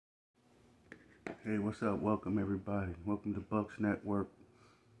Hey, what's up? Welcome everybody. Welcome to Bucks Network.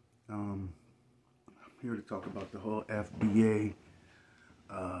 I'm here to talk about the whole FBA,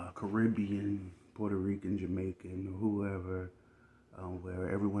 Caribbean, Puerto Rican, Jamaican, whoever, where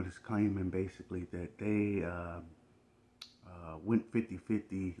everyone is claiming basically that they went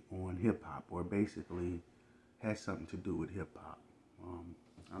 50-50 on hip hop, or basically has something to do with hip hop.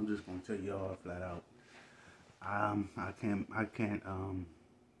 I'm just gonna tell y'all flat out.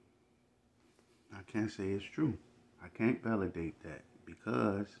 I can't say it's true. I can't validate that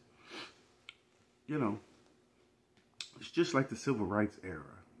because, you know, it's just like the civil rights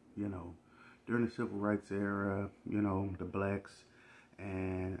era. You know, during the civil rights era, the blacks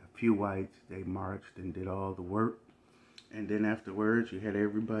and a few whites, they marched and did all the work. And then afterwards, you had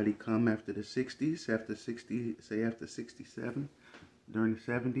everybody come after the 60s, after 67, during the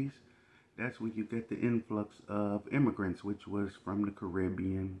 70s. That's when you get the influx of immigrants, which was from the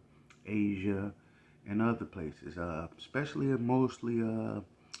Caribbean, Asia, and other places, especially mostly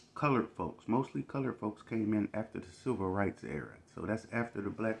colored folks. Mostly colored folks came in after the civil rights era. So that's after the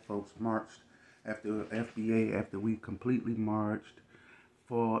black folks marched, after FBA, after we completely marched,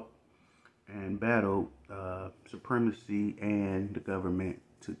 fought, and battled supremacy and the government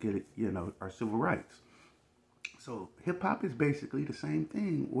to get it, our civil rights. So hip hop is basically the same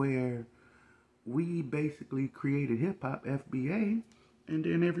thing, where we basically created hip hop, FBA, and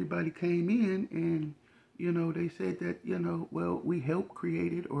then everybody came in and, they said that, well, we helped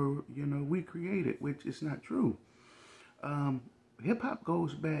create it, or, we created, which is not true. Hip hop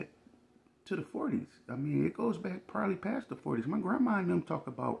goes back to the 40s. I mean, it goes back probably past the 40s. My grandma and them talk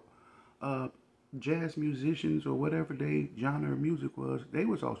about jazz musicians or whatever they genre of music was. They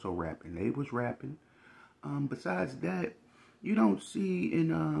was also rapping. They was rapping. Besides that, you don't see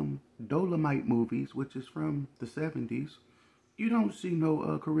in Dolomite movies, which is from the 70s, you don't see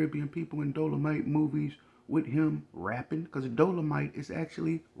no Caribbean people in Dolomite movies with him rapping, because Dolomite is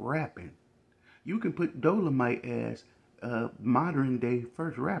actually rapping. You can put Dolomite as modern day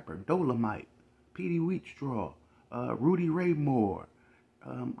first rapper. Dolomite, Petey Wheatstraw, Rudy Ray Moore,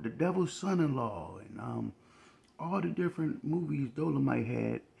 The Devil's Son-in-Law, and all the different movies Dolomite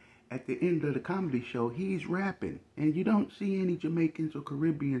had. At the end of the comedy show, he's rapping, and you don't see any Jamaicans or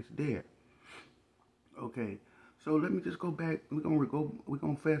Caribbeans there. Okay, so let me just go back. We're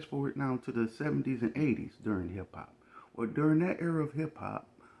gonna fast forward now to the 70s and 80s during hip hop. Well, during that era of hip hop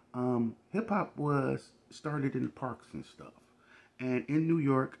was started in the parks and stuff, and in New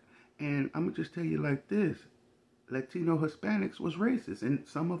York. And I'm gonna just tell you like this: Latino Hispanics was racist, and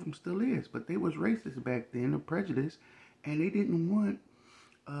some of them still is, but they was racist back then, or prejudiced, and they didn't want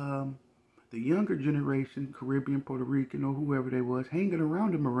the younger generation, Caribbean, Puerto Rican, or whoever they was, hanging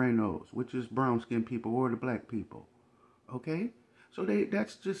around the Morenos, which is brown-skinned people, or the black people. Okay? So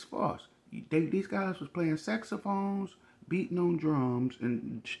that's just false. These guys was playing saxophones, beating on drums,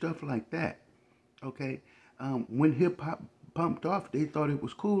 and stuff like that. Okay? When hip-hop pumped off, they thought it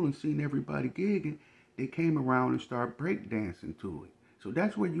was cool, and seen everybody gigging, they came around and started breakdancing to it. So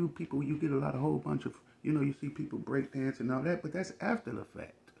that's where you get a whole bunch of, you see people breakdancing and all that, but that's after the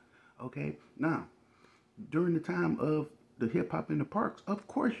fact. Okay? Now, during the time of the hip-hop in the parks, of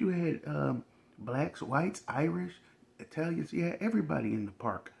course you had blacks, whites, Irish, Italians. You had everybody in the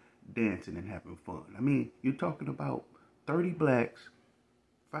park dancing and having fun. I mean, you're talking about 30 blacks,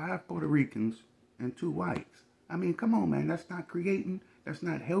 5 Puerto Ricans, and 2 whites. I mean, come on, man. That's not creating, that's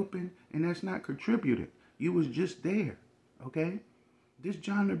not helping, and that's not contributing. You was just there, okay? This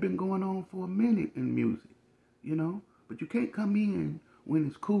genre been going on for a minute in music, But you can't come in when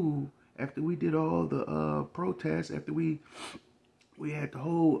it's cool, after we did all the protests, after we had the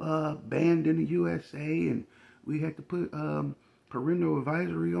whole band in the USA, and we had to put parental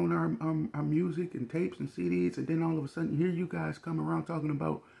advisory on our music and tapes and CDs, and then all of a sudden here you guys come around talking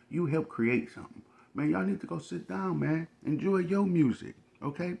about you helped create something. Man, y'all need to go sit down, man. Enjoy your music,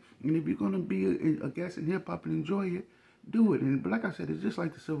 okay? And if you're going to be a guest in hip-hop and enjoy it, do it. But like I said, it's just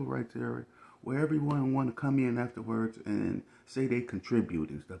like the civil rights era, where everyone want to come in afterwards and say they contribute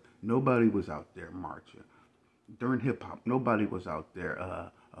and stuff. Nobody was out there marching. During hip-hop, nobody was out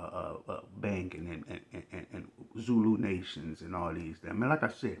there banging and Zulu Nations and all these. I mean, like I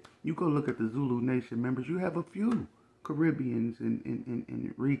said, you go look at the Zulu Nation members, you have a few Caribbeans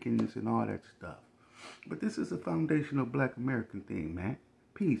and Ricans and all that stuff. But this is a foundational Black American thing, man.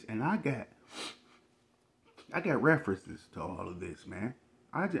 Peace. And I got references to all of this, man.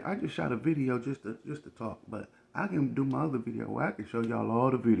 I just shot a video just to talk, but I can do my other video where I can show y'all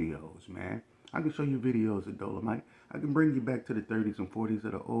all the videos, man. I can show you videos of Dolomite. I can bring you back to the 30s and 40s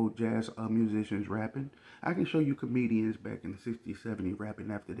of the old jazz musicians rapping. I can show you comedians back in the 60s, 70s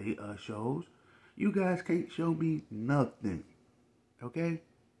rapping after they shows. You guys can't show me nothing. Okay?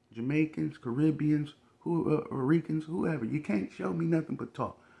 Jamaicans, Caribbeans, Ricans, whoever. You can't show me nothing but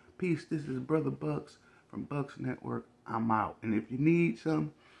talk. Peace. This is Brother Bucks from Bucks Network. I'm out. And if you need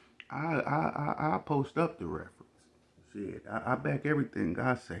some, I'll post up the reference. Shit, I back everything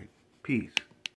I say. Peace.